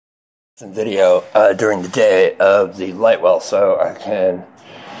Some video during the day of the light well, so I can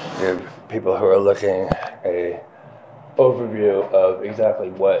give people who are looking a overview of exactly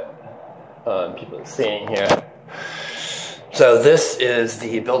what people are seeing here. So this is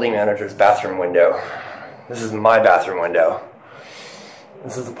the building manager's bathroom window. This is my bathroom window.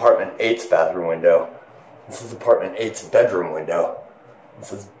 This is apartment 8's bathroom window. This is apartment 8's bedroom window.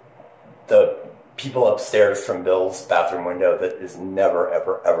 This is the people upstairs from Bill's bathroom window that is never,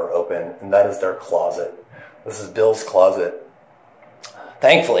 ever, ever open, and that is their closet. This is Bill's closet.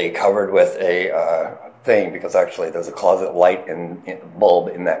 Thankfully covered with a thing, because actually there's a closet light and bulb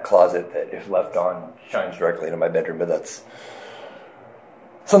in that closet that, if left on, shines directly into my bedroom, but that's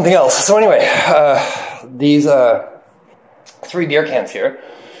something else. So anyway, these 3 beer cans here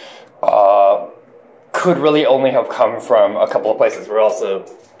could really only have come from a couple of places. We're also,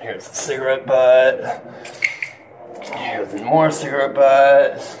 here's a cigarette butt, here's more cigarette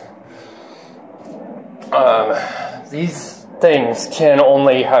butts. These things can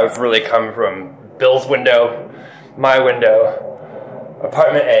only have really come from Bill's window, my window,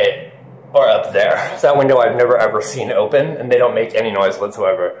 apartment 8, or up there. So that window I've never ever seen open, and they don't make any noise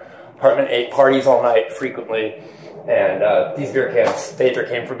whatsoever. Apartment 8 parties all night frequently, and these beer cans, they either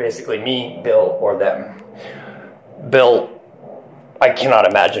came from basically me, Bill, or them. Bill, I cannot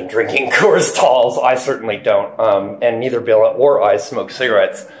imagine drinking Coors Talls. I certainly don't, and neither Bill or I smoke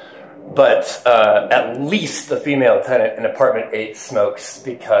cigarettes. But at least the female tenant in apartment 8 smokes,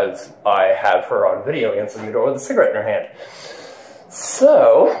 because I have her on video answering the door with a cigarette in her hand.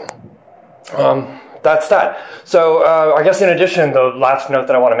 So, that's that. So, I guess in addition, the last note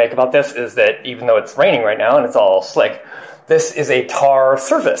that I want to make about this is that even though it's raining right now and it's all slick, this is a tar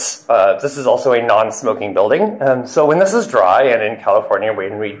surface. This is also a non-smoking building. So when this is dry, and in California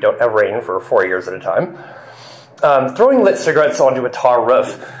when we don't have rain for 4 years at a time, throwing lit cigarettes onto a tar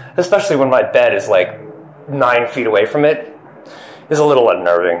roof, especially when my bed is like 9 feet away from it, is a little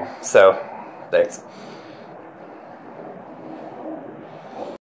unnerving. So, thanks.